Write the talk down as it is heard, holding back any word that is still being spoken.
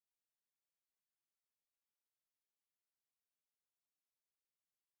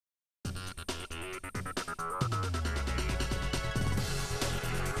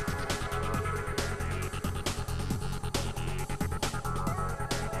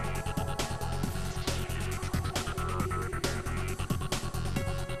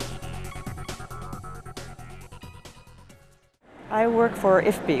I work for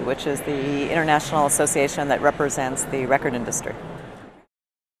IFPI, which is the international association that represents the record industry.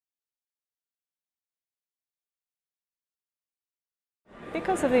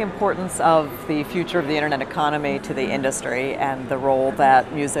 Because of the importance of the future of the internet economy to the industry and the role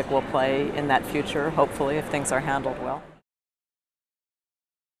that music will play in that future, hopefully, if things are handled well.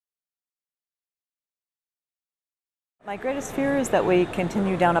 My greatest fear is that we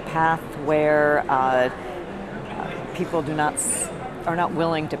continue down a path where people are not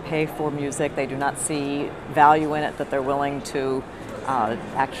willing to pay for music. They do not see value in it, that they're willing to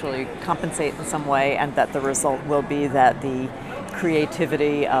actually compensate in some way, and that the result will be that the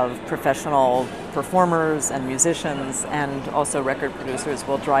creativity of professional performers and musicians and also record producers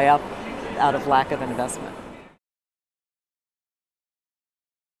will dry up out of lack of investment.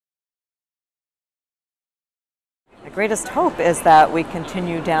 The greatest hope is that we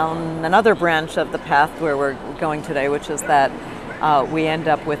continue down another branch of the path where we're going today, which is that we end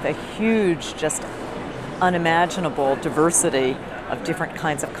up with a huge, just unimaginable diversity of different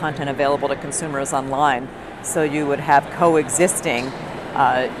kinds of content available to consumers online. So you would have coexisting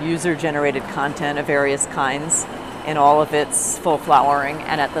user-generated content of various kinds in all of its full flowering,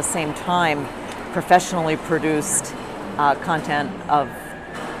 and at the same time professionally produced content of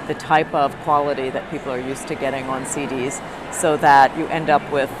the type of quality that people are used to getting on CDs, so that you end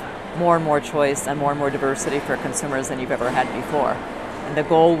up with more and more choice and more diversity for consumers than you've ever had before. And the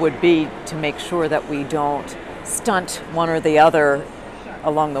goal would be to make sure that we don't stunt one or the other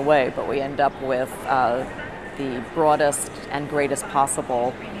along the way, but we end up with the broadest and greatest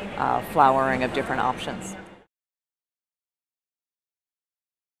possible flowering of different options.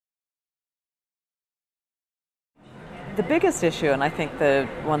 The biggest issue, and I think the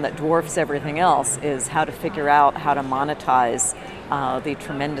one that dwarfs everything else, is how to figure out how to monetize the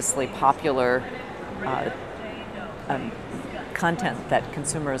tremendously popular content that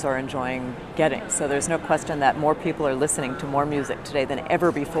consumers are enjoying getting. So there's no question that more people are listening to more music today than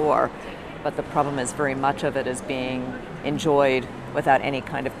ever before, but the problem is very much of it is being enjoyed without any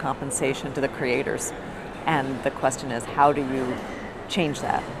kind of compensation to the creators. And the question is, how do you change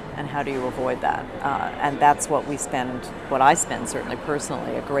that? And how do you avoid that? And that's what I spend certainly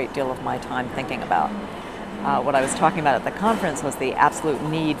personally, a great deal of my time thinking about. What I was talking about at the conference was the absolute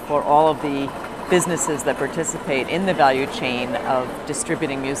need for all of the businesses that participate in the value chain of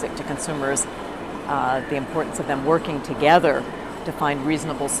distributing music to consumers, the importance of them working together to find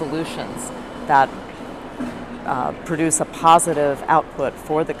reasonable solutions that produce a positive output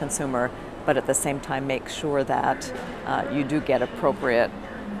for the consumer, but at the same time make sure that you do get appropriate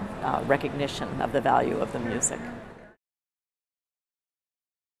recognition of the value of the music.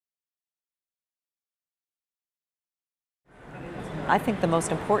 I think the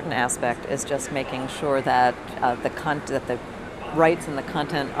most important aspect is just making sure that the rights and the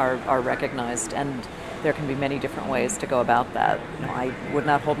content are recognized, and there can be many different ways to go about that. I would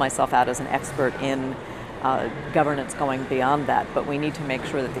not hold myself out as an expert in governance going beyond that, but we need to make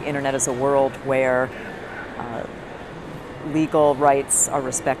sure that the internet is a world where legal rights are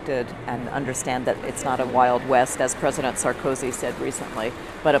respected, and understand that it's not a Wild West, as President Sarkozy said recently,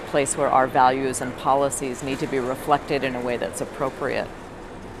 but a place where our values and policies need to be reflected in a way that's appropriate.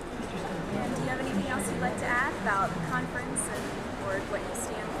 And do you have anything else you'd like to add about the conference or what you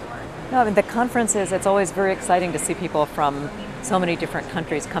stand for? No, I mean, the conference it's always very exciting to see people from so many different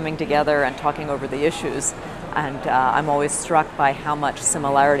countries coming together and talking over the issues, and I'm always struck by how much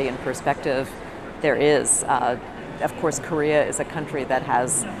similarity and perspective there is. Of course, Korea is a country that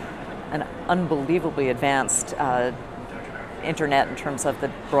has an unbelievably advanced internet in terms of the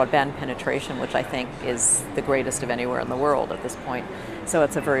broadband penetration, which I think is the greatest of anywhere in the world at this point. So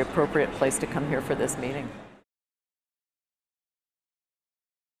it's a very appropriate place to come here for this meeting.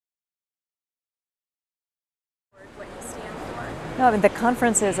 What you stand for? No, I mean, the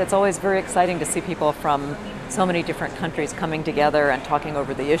conference it's always very exciting to see people from so many different countries coming together and talking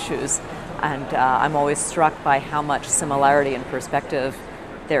over the issues. And I'm always struck by how much similarity and perspective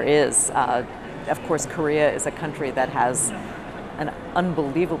there is. Of course, Korea is a country that has an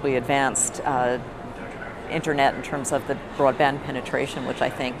unbelievably advanced internet in terms of the broadband penetration, which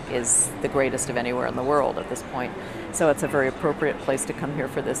I think is the greatest of anywhere in the world at this point. So it's a very appropriate place to come here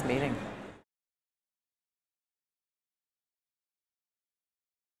for this meeting.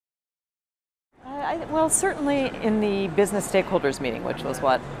 Well, certainly in the business stakeholders meeting, which was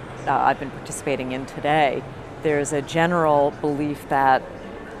what I've been participating in today, there's a general belief that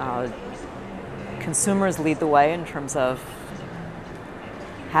consumers lead the way in terms of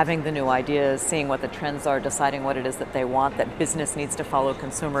having the new ideas, seeing what the trends are, deciding what it is that they want, that business needs to follow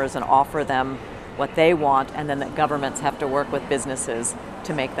consumers and offer them what they want, and then that governments have to work with businesses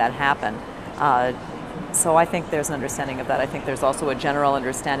to make that happen. So I think there's an understanding of that. I think there's also a general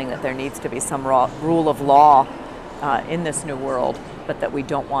understanding that there needs to be some rule of law in this new world, but that we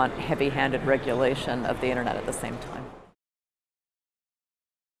don't want heavy-handed regulation of the internet at the same time.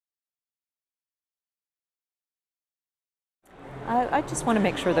 I just want to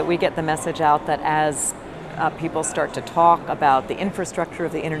make sure that we get the message out that as people start to talk about the infrastructure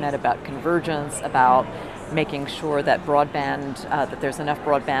of the internet, about convergence, about making sure that broadband, that there's enough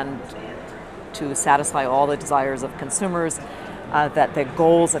broadband to satisfy all the desires of consumers, that the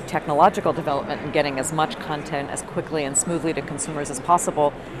goals of technological development and getting as much content as quickly and smoothly to consumers as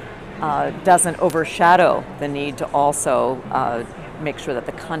possible doesn't overshadow the need to also make sure that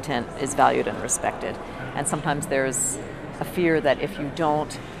the content is valued and respected. And sometimes there's a fear that if you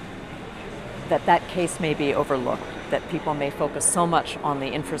don't, that case may be overlooked, that people may focus so much on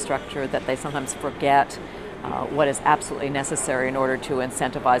the infrastructure that they sometimes forget what is absolutely necessary in order to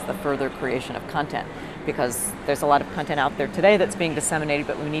incentivize the further creation of content. Because there's a lot of content out there today that's being disseminated,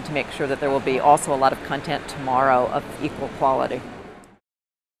 but we need to make sure that there will be also a lot of content tomorrow of equal quality.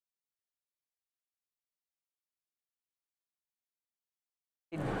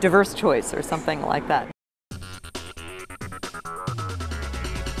 Diverse choice or something like that.